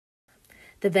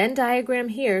The Venn diagram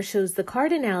here shows the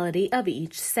cardinality of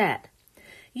each set.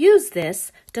 Use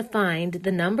this to find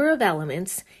the number of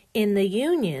elements in the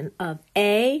union of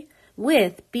A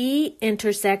with B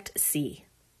intersect C.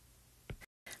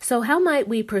 So how might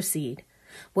we proceed?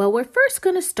 Well, we're first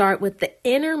going to start with the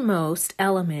innermost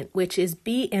element, which is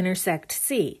B intersect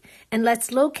C, and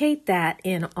let's locate that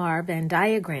in our Venn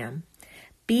diagram.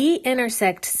 B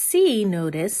intersect C,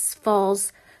 notice,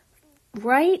 falls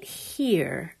right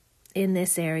here in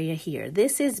this area here.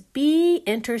 This is B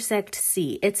intersect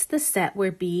C. It's the set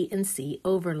where B and C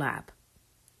overlap.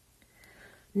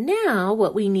 Now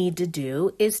what we need to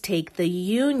do is take the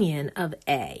union of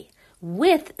A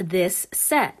with this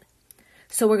set.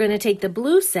 So we're going to take the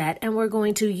blue set and we're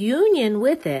going to union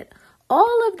with it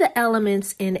all of the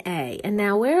elements in A. And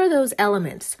now where are those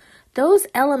elements? Those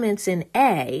elements in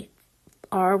A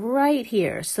are right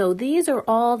here. So these are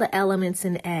all the elements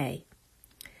in A.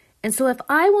 And so if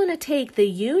I want to take the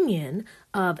union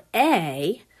of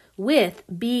A with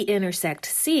B intersect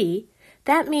C,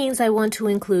 that means I want to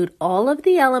include all of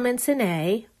the elements in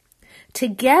A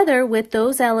together with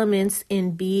those elements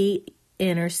in B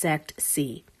intersect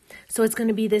C. So it's going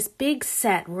to be this big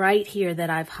set right here that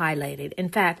I've highlighted. In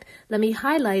fact, let me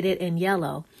highlight it in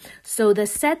yellow. So the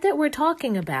set that we're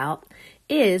talking about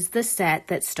is the set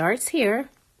that starts here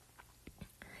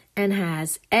and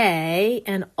has A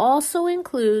and also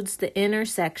includes the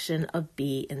intersection of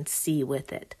B and C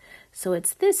with it. So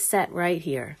it's this set right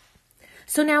here.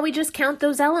 So now we just count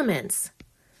those elements.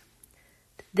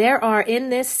 There are in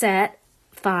this set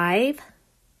 5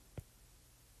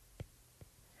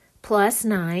 plus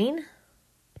 9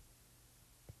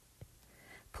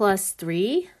 plus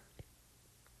 3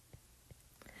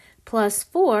 plus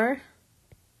 4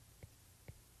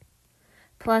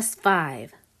 plus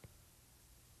 5.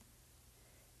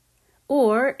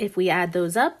 Or if we add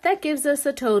those up, that gives us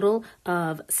a total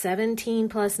of 17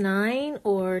 plus 9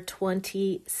 or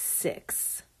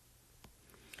 26.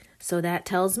 So that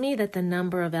tells me that the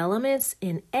number of elements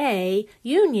in A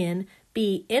union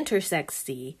B intersects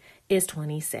C is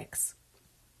 26.